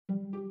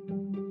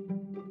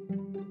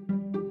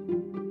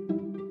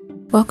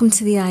Welcome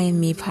to the I Am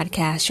Me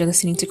podcast. You're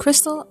listening to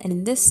Crystal, and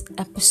in this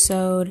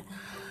episode,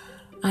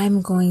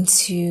 I'm going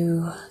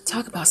to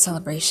talk about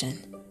celebration.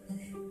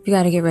 You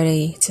got to get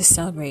ready to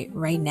celebrate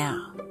right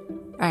now.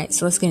 All right,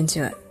 so let's get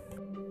into it.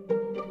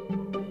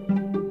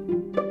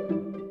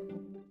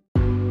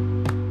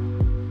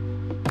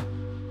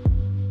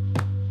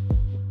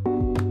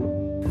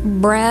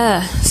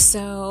 Bruh,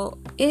 so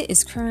it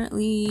is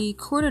currently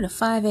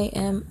 4:45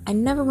 a.m. I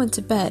never went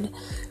to bed,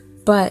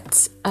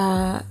 but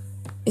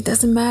it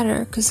doesn't matter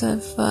because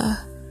I've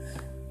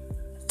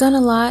done a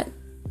lot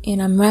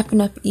and I'm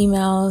wrapping up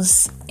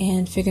emails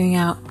and figuring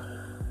out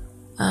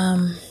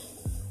how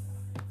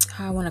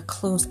I want to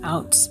close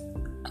out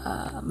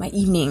my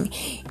evening.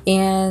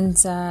 And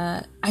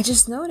I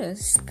just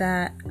noticed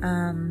that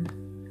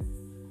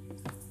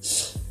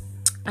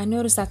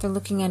after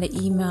looking at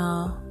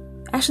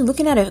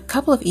looking at a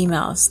couple of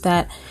emails,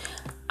 that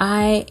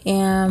I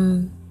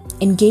am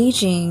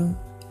engaging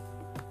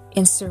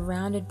and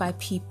surrounded by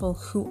people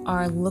who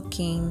are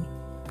looking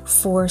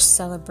for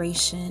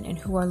celebration and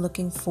who are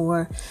looking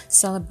for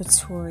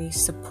celebratory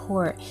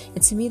support.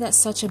 And to me, that's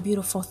such a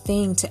beautiful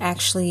thing to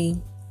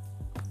actually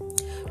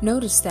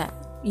notice that,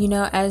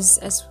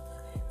 as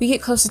we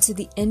get closer to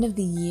the end of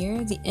the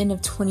year, the end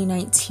of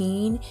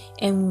 2019,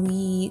 and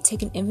we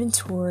take an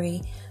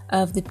inventory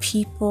of the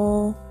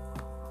people,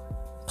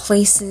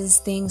 places,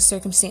 things,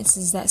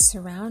 circumstances that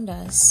surround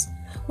us.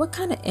 What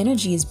kind of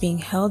energy is being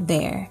held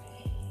there?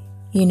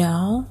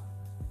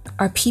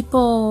 Are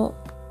people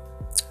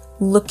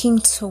looking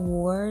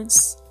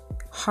towards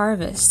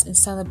harvest and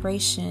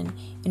celebration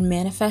and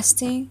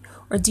manifesting?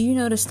 Or do you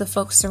notice the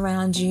folks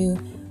around you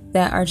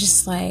that are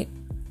just like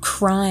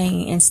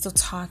crying and still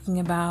talking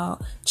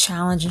about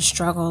challenge and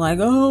struggle? Like,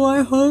 oh,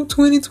 I hope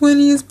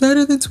 2020 is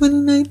better than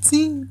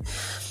 2019.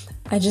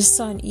 I just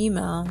saw an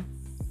email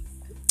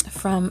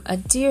from a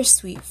dear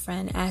sweet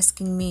friend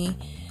asking me,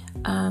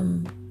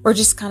 or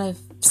just kind of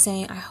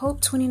saying, I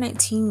hope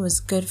 2019 was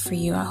good for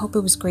you. I hope it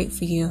was great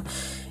for you.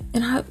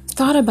 And I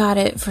thought about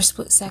it for a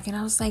split second.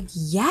 I was like,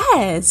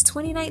 yes,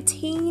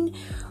 2019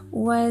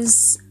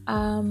 was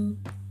one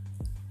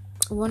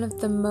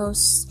of the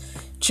most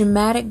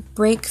dramatic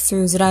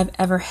breakthroughs that I've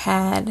ever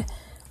had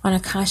on a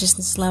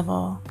consciousness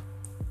level.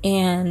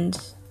 And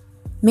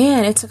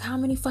man, it took how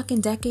many fucking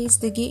decades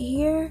to get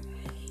here?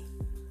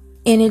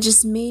 And it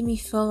just made me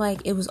feel like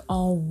it was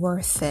all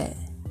worth it.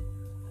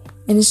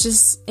 And it's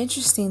just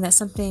interesting that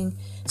something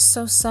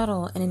so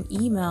subtle in an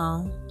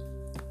email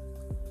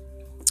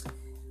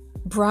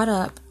brought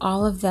up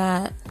all of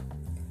that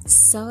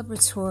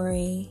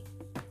celebratory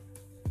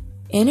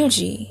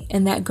energy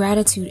and that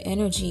gratitude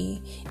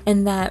energy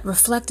and that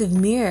reflective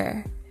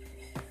mirror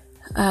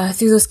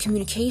through those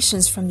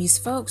communications from these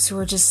folks who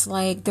are just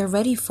like, they're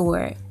ready for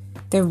it.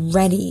 They're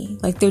ready.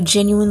 Like, they're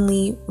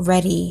genuinely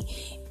ready.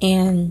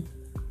 And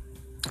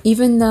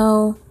even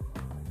though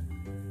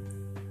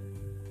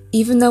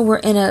we're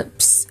in a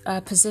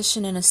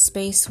position, in a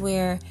space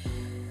where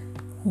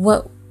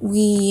what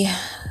we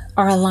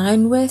are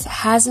aligned with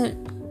hasn't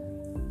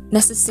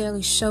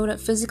necessarily showed up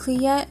physically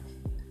yet,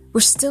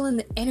 we're still in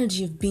the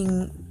energy of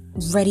being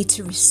ready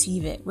to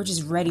receive it. We're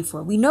just ready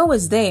for it. We know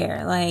it's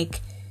there.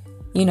 Like,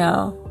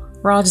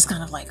 we're all just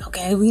kind of like,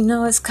 okay, we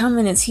know it's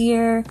coming. It's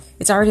here.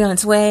 It's already on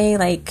its way.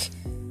 Like,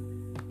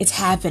 it's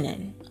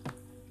happening.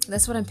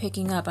 That's what I'm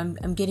picking up.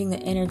 I'm getting the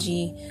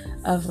energy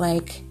of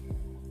like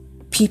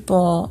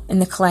people in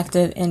the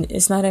collective, and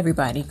it's not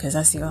everybody, because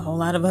I see a whole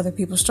lot of other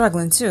people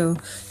struggling too,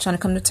 trying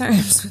to come to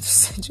terms with the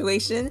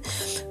situation.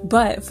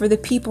 But for the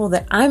people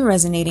that I'm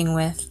resonating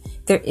with,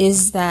 there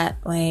is that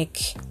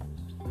like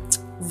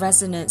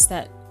resonance,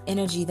 that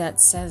energy that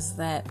says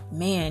that,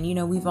 man,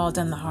 we've all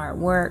done the hard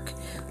work.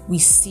 We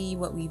see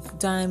what we've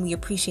done. We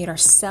appreciate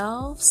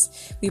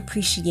ourselves. We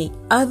appreciate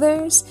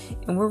others.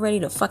 And we're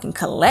ready to fucking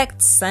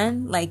collect,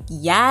 son. Like,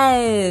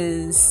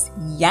 yes.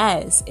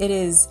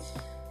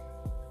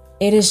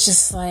 It is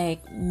just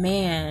like,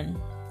 man,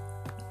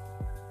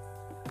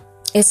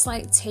 it's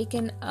like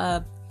taking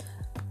a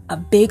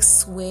big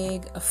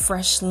swig of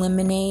fresh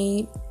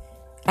lemonade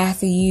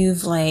after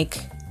you've like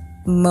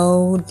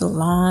mowed the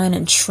lawn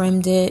and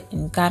trimmed it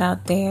and got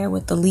out there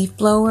with the leaf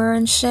blower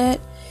and shit.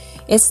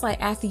 It's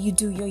like after you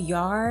do your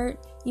yard,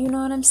 you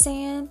know what I'm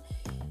saying?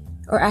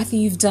 Or after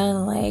you've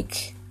done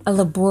like a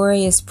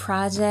laborious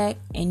project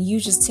and you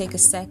just take a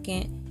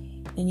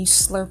second and you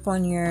slurp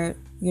on your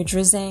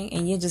drizzling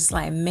and you're just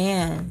like,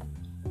 man,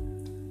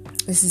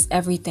 this is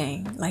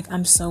everything. Like,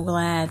 I'm so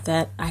glad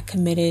that I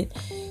committed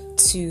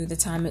to the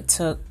time it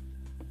took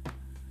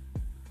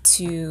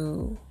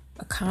to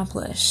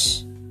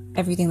accomplish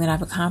everything that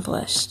I've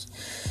accomplished.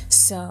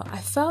 So I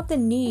felt the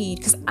need,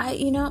 because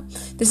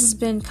this has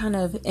been kind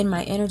of in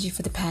my energy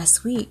for the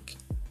past week.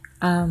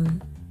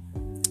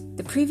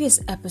 The previous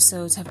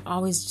episodes have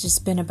always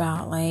just been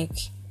about like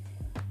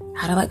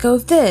how to let go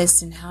of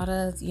this and how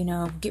to,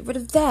 get rid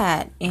of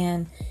that.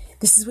 And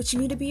this is what you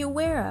need to be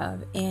aware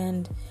of.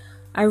 And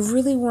I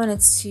really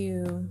wanted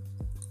to,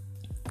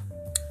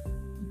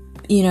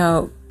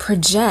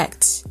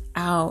 project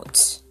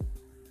out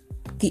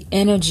the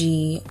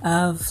energy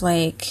of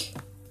like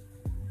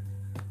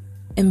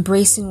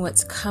embracing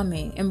what's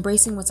coming,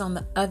 embracing what's on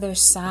the other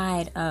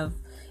side of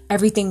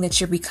everything that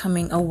you're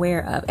becoming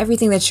aware of,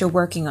 everything that you're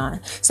working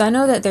on. So I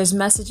know that there's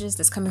messages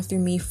that's coming through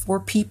me for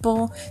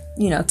people,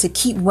 to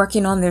keep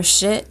working on their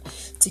shit,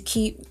 to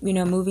keep,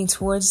 moving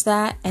towards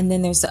that. And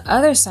then there's the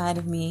other side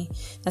of me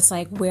that's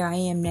like where I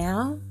am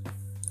now.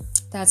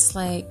 That's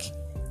like,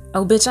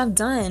 oh, bitch, I've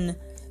done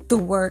the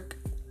work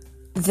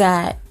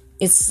that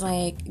it's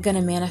like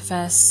gonna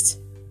manifest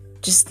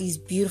just these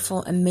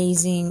beautiful,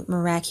 amazing,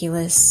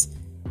 miraculous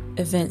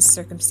events,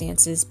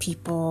 circumstances,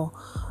 people,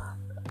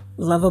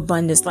 love,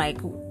 abundance. Like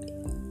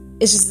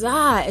it's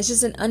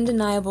just an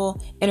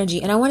undeniable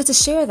energy. And I wanted to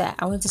share that.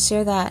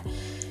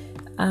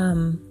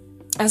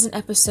 As an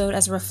episode,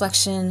 as a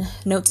reflection,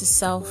 note to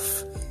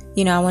self.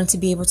 I wanted to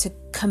be able to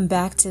come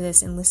back to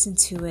this and listen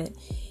to it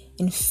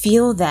and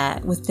feel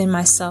that within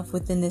myself,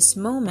 within this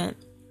moment.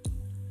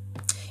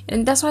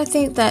 And that's why I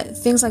think that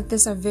things like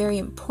this are very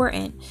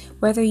important,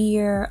 whether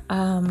you're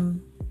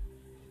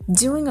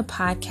doing a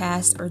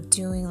podcast or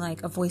doing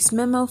like a voice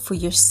memo for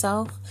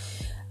yourself.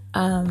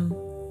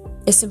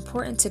 It's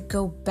important to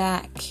go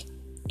back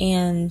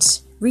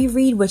and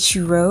reread what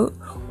you wrote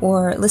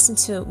or listen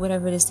to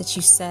whatever it is that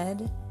you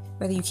said,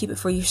 whether you keep it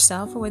for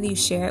yourself or whether you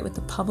share it with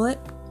the public.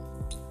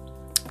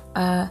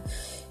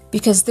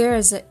 Because there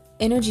is an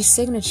energy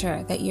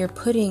signature that you're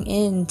putting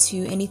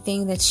into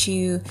anything that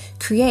you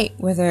create,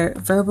 whether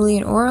verbally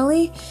and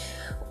orally,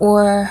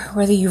 or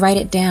whether you write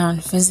it down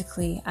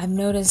physically. I've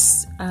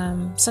noticed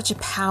such a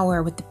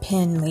power with the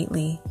pen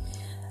lately.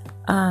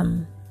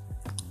 And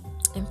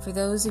for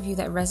those of you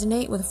that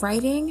resonate with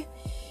writing,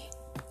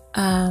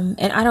 and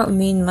I don't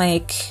mean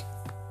like,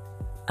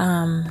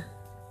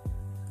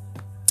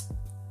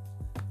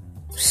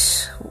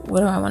 what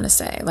do I want to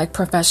say? Like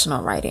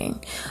professional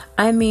writing.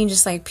 I mean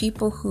just like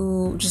people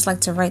who just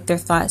like to write their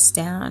thoughts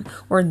down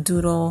or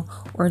doodle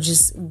or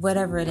just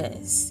whatever it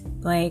is.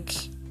 Like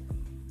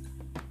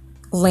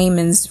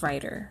layman's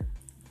writer,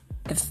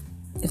 if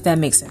that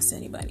makes sense to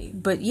anybody.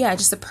 But yeah,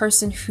 just a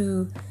person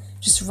who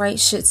just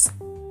writes shits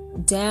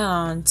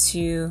down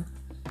to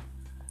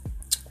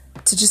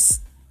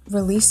just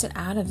release it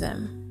out of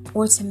them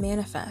or to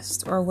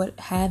manifest or what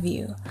have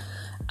you.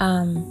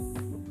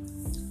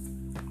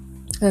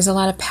 There's a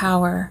lot of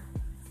power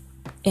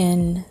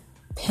in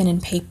pen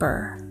and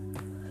paper.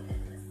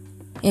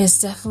 And it's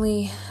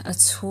definitely a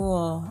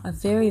tool, a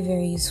very,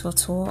 very useful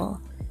tool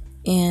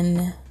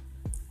in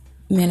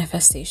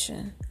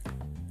manifestation.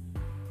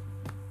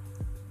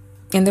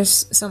 And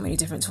there's so many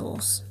different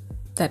tools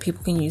that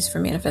people can use for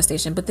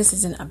manifestation, but this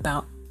isn't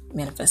about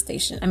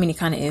manifestation. I mean, it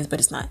kind of is, but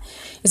it's not.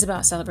 It's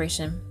about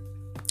celebration.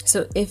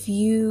 So if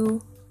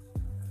you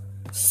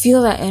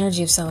feel that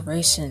energy of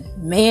celebration,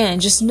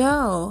 man, just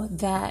know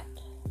that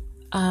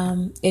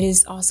it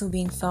is also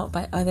being felt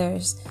by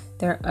others.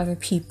 There are other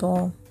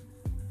people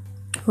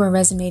who are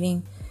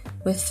resonating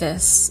with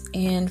this.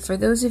 And for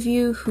those of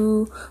you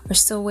who are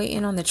still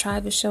waiting on the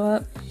tribe to show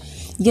up,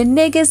 your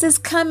niggas is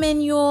coming,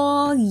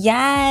 y'all.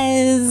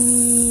 Yes.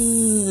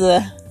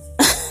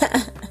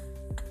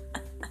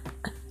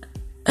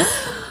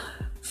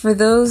 For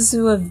those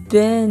who have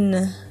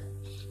been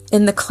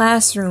in the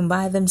classroom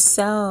by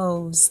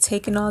themselves,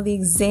 taking all the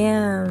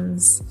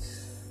exams,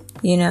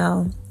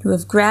 who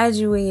have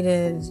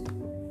graduated,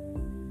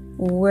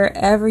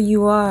 wherever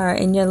you are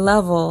in your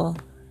level,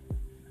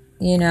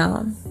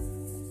 there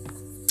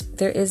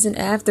is an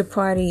after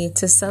party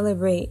to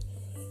celebrate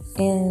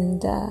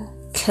and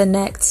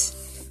connect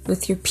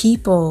with your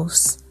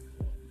peoples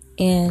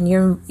and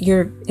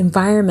your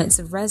environments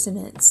of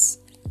resonance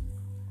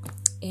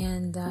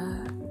and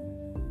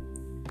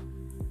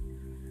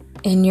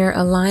in your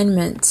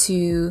alignment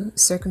to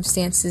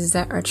circumstances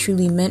that are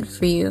truly meant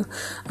for you.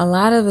 A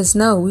lot of us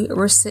know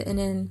we're sitting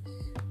in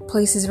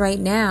places right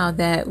now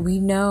that we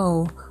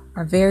know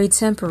are very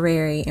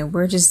temporary, and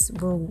we're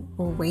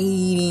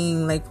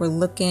waiting, like we're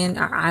looking,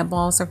 our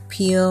eyeballs are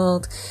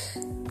peeled,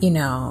 we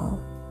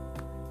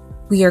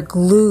are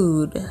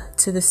glued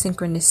to the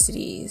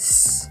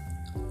synchronicities.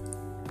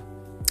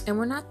 And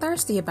we're not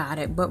thirsty about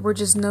it, but we're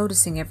just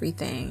noticing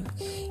everything,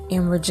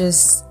 and we're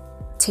just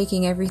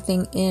taking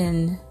everything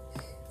in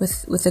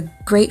with a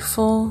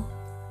grateful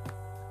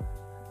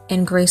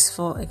and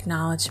graceful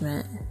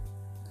acknowledgement.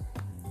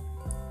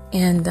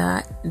 And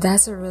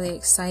that's a really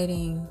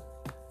exciting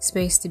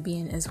space to be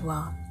in as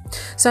well.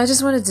 So I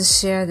just wanted to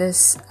share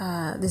this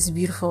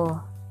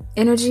beautiful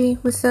energy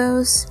with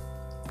those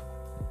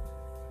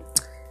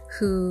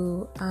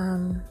who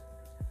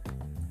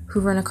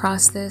run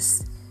across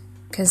this,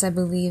 because I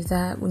believe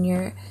that when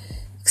you're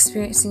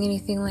experiencing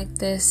anything like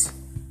this,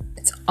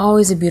 it's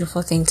always a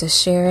beautiful thing to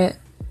share it.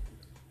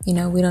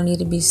 We don't need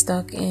to be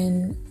stuck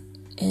in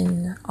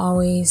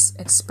always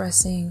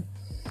expressing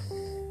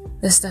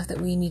the stuff that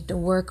we need to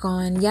work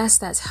on. Yes,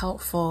 that's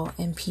helpful,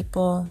 and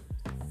people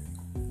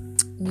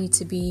need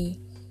to be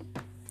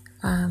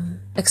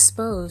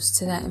exposed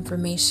to that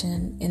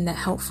information and that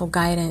helpful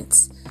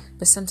guidance.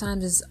 But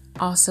sometimes it's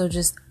also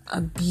just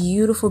a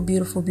beautiful,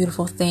 beautiful,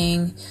 beautiful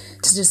thing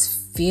to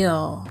just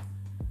feel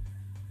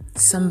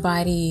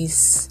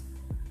somebody's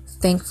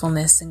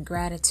thankfulness and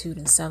gratitude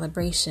and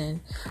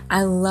celebration.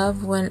 I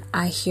love when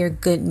I hear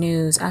good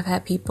news. I've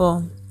had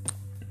people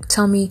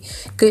tell me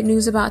good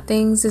news about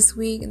things this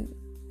week.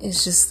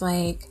 It's just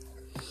like,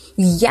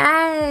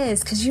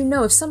 yes, because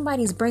if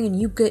somebody's bringing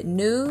you good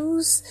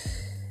news,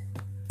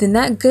 then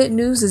that good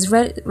news is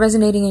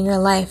resonating in your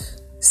life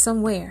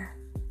somewhere.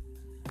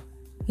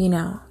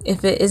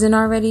 If it isn't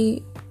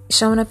already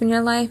showing up in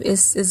your life,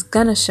 it's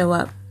gonna show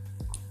up.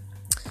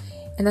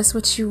 And that's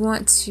what you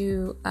want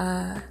to,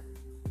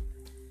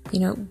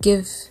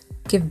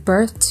 give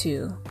birth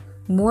to.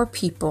 More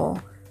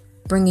people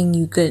bringing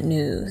you good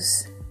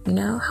news.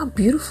 How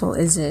beautiful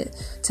is it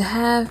to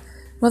have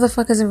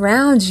motherfuckers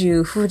around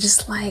you who are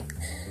just like,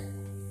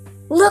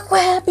 look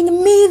what happened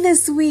to me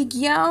this week,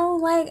 yo.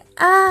 Like,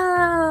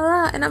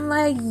 and I'm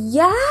like,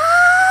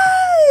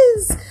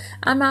 yes.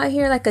 I'm out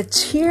here like a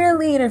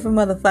cheerleader for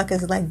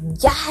motherfuckers. Like,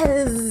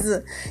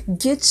 yes,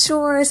 get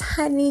yours,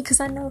 honey. Because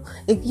I know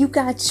if you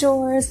got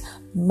yours,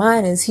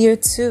 mine is here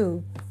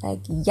too. Like,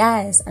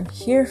 yes, I'm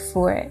here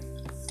for it.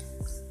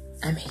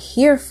 I'm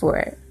here for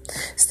it.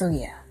 So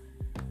yeah,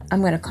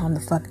 I'm going to calm the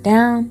fuck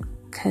down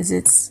because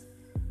it's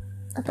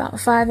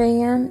about 5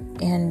 a.m.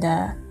 and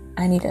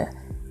I need to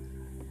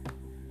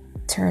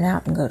turn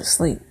out and go to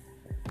sleep.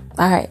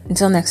 All right,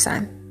 until next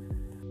time.